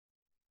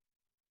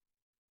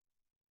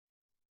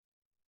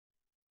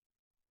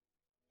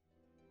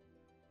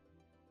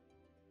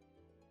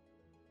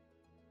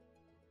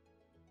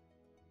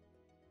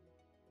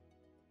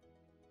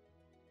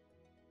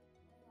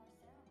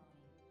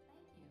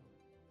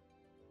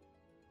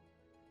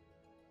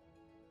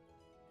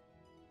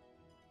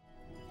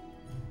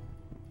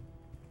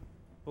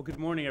Well, good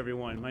morning,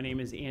 everyone. My name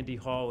is Andy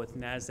Hall with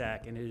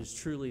Nasdaq, and it is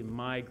truly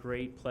my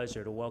great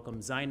pleasure to welcome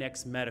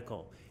Zynex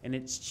Medical and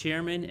its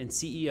chairman and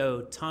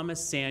CEO,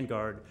 Thomas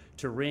Sandgaard,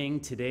 to ring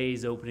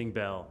today's opening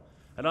bell.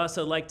 I'd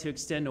also like to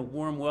extend a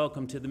warm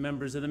welcome to the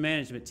members of the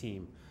management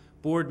team,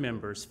 board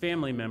members,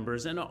 family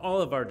members, and all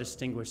of our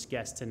distinguished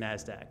guests to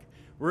Nasdaq.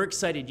 We're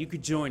excited you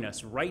could join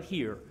us right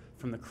here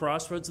from the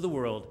crossroads of the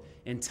world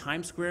in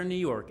Times Square, New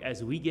York,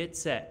 as we get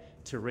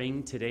set to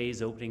ring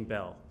today's opening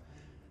bell.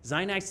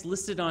 Zynex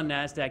listed on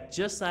Nasdaq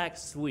just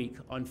last week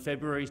on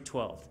February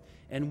 12th,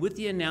 and with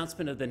the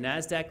announcement of the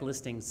Nasdaq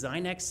listing,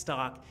 Zynex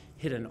stock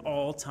hit an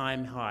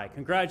all-time high.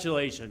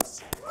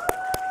 Congratulations.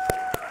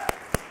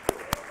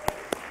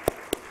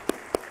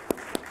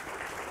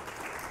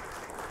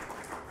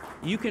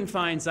 You can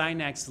find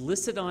Zynex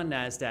listed on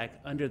Nasdaq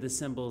under the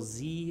symbol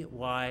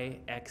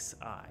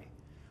ZYXI.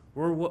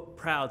 We're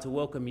proud to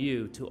welcome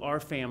you to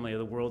our family of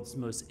the world's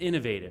most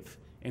innovative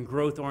and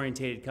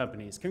growth-oriented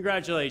companies.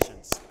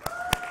 Congratulations.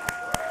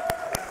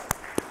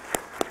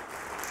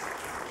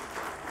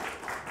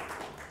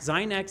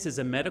 Zynex is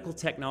a medical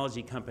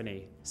technology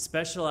company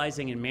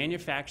specializing in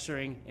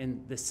manufacturing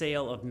and the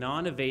sale of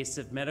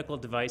non-invasive medical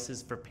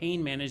devices for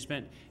pain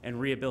management and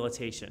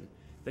rehabilitation.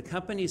 The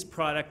company's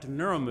product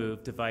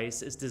NeuroMove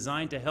device is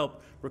designed to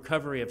help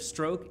recovery of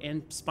stroke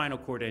and spinal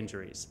cord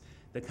injuries.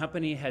 The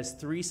company has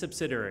 3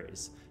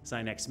 subsidiaries.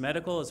 Zynex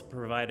Medical is a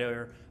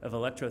provider of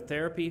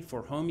electrotherapy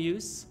for home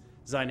use.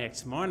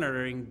 Zynex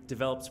Monitoring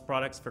develops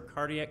products for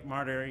cardiac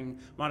monitoring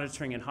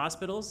in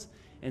hospitals.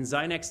 And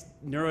Zynex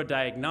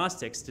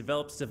Neurodiagnostics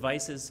develops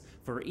devices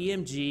for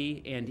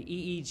EMG and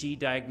EEG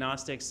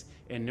diagnostics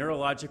in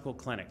neurological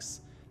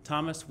clinics.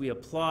 Thomas, we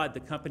applaud the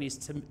company's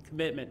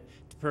commitment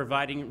to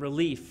providing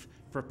relief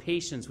for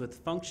patients with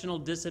functional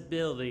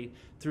disability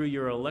through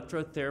your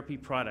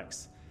electrotherapy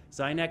products.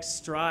 Zynex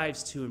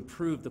strives to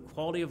improve the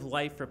quality of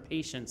life for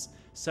patients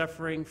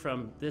suffering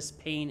from this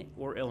pain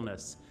or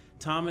illness.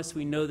 Thomas,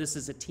 we know this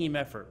is a team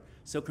effort,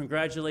 so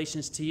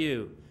congratulations to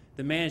you,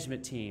 the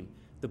management team,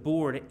 the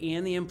board,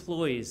 and the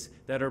employees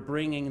that are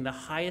bringing the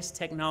highest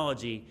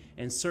technology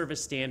and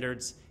service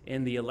standards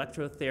in the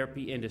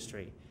electrotherapy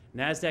industry.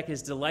 Nasdaq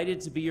is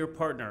delighted to be your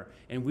partner,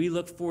 and we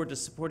look forward to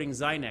supporting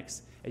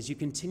Zynex as you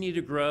continue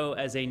to grow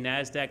as a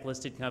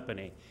Nasdaq-listed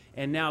company.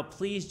 And now,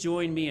 please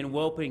join me in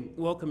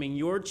welcoming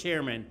your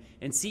chairman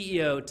and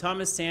CEO,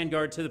 Thomas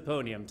Sandgaard, to the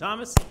podium.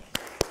 Thomas?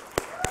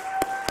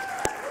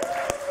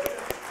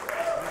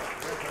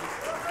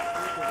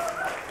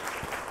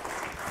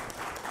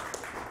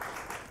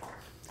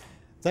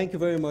 Thank you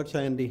very much,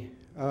 Andy,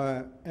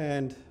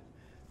 and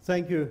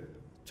thank you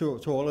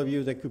to all of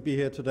you that could be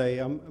here today.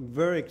 I'm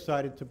very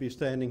excited to be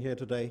standing here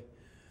today.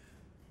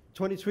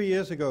 23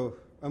 years ago,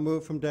 I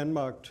moved from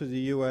Denmark to the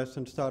US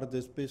and started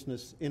this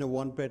business in a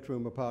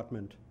 1-bedroom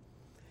apartment.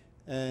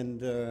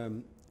 And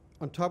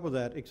on top of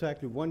that,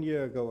 exactly 1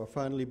 year ago, I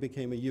finally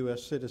became a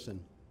US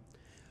citizen.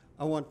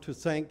 I want to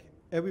thank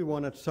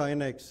everyone at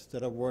Zynex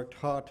that have worked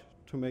hard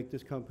to make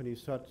this company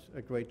such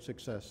a great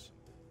success.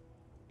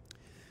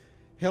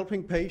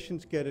 Helping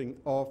patients getting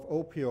off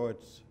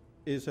opioids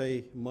is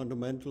a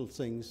monumental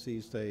thing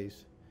these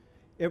days.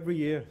 Every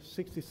year,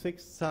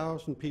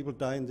 66,000 people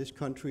die in this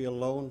country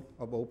alone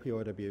of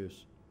opioid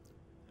abuse.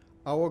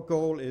 Our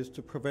goal is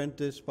to prevent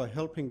this by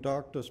helping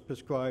doctors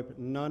prescribe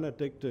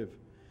non-addictive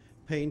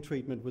pain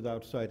treatment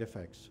without side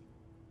effects.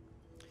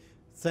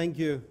 Thank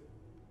you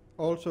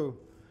also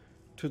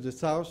to the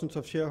thousands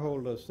of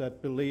shareholders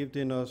that believed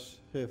in us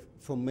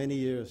for many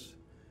years.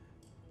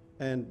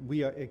 And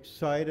we are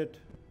excited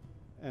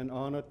and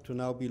honored to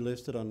now be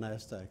listed on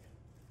Nasdaq.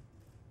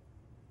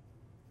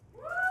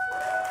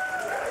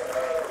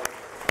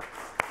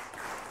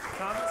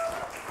 Thomas,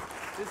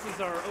 this is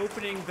our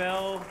opening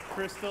bell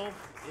crystal.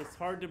 It's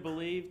hard to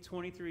believe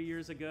 23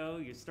 years ago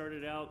you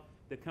started out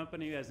the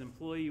company as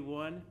employee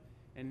 1,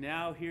 and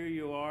now here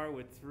you are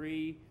with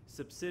 3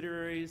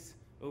 subsidiaries,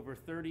 over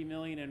 30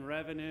 million in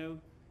revenue,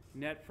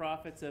 net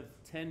profits of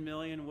 10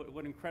 million.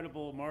 What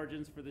incredible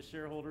margins for the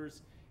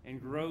shareholders,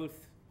 and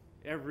growth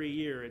every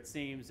year, it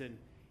seems, and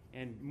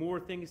more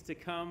things to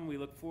come. We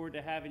look forward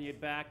to having you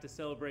back to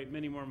celebrate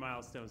many more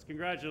milestones.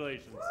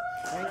 Congratulations.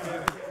 Thank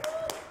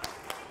you.